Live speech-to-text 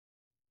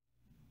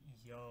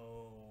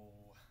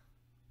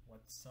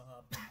What's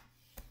up?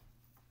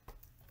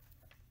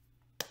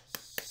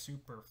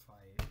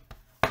 Superfight.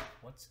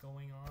 What's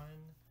going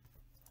on?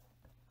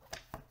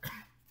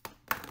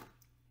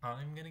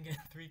 I'm gonna get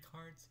 3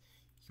 cards,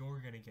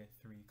 you're gonna get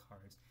 3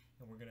 cards,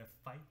 and we're gonna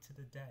fight to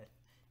the death,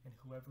 and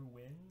whoever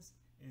wins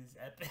is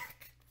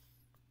epic,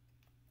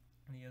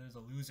 and the other's a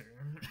loser.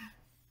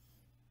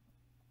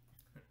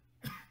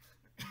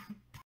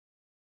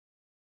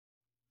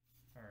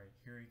 Alright,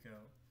 here we go.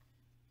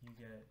 You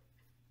get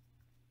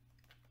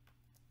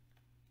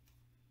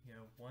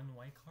 1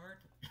 white card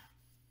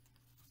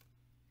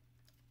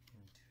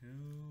and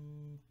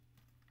 2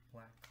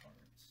 black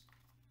cards.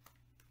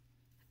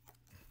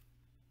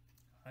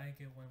 I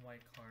get 1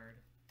 white card,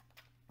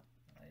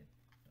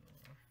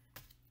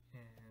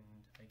 and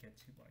I get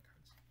 2 black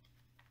cards.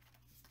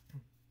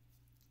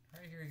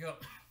 Alright, here we go.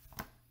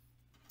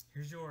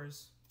 Here's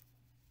yours.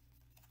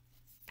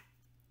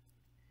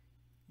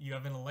 You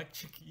have an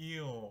electric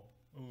eel.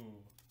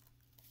 Ooh.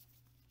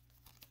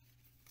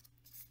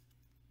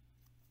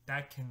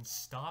 That can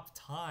stop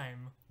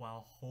time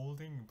while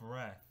holding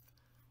breath.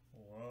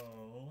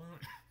 Whoa.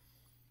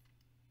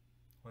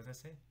 What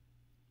does that say?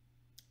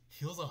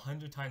 Heals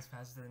 100 times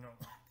faster than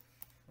normal.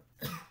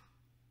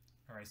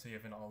 Alright, so you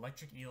have an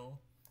electric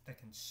eel that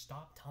can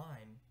stop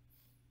time.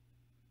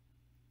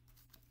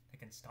 That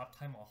can stop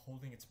time while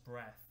holding its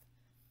breath.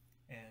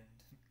 And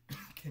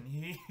can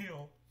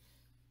heal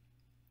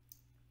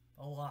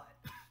a lot.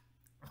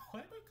 Why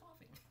am I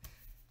coughing?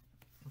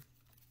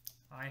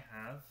 I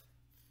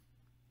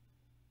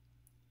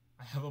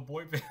have a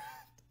boy band.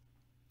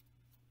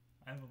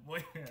 I have a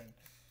boy band.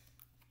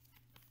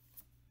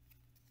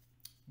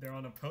 They're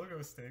on a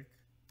pogo stick,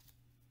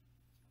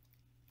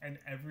 and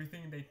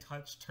everything they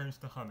touch turns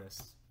to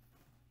hummus.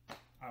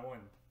 I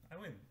win. I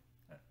win.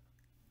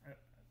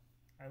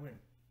 I win.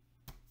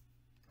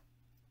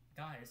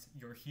 Guys,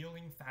 your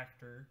healing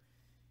factor,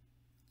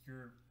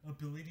 your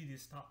ability to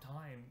stop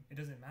time, it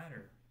doesn't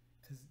matter.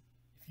 Because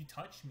if you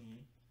touch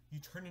me, you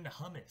turn into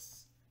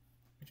hummus.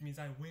 Which means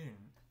I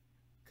win.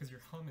 Because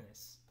you're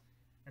hummus.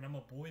 And I'm a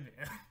boy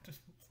band.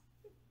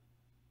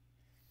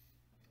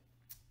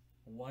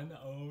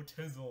 1-0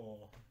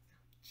 Tizzle.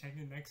 Check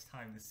it next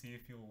time to see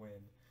if you'll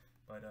win.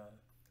 But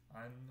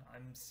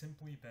I'm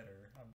simply better.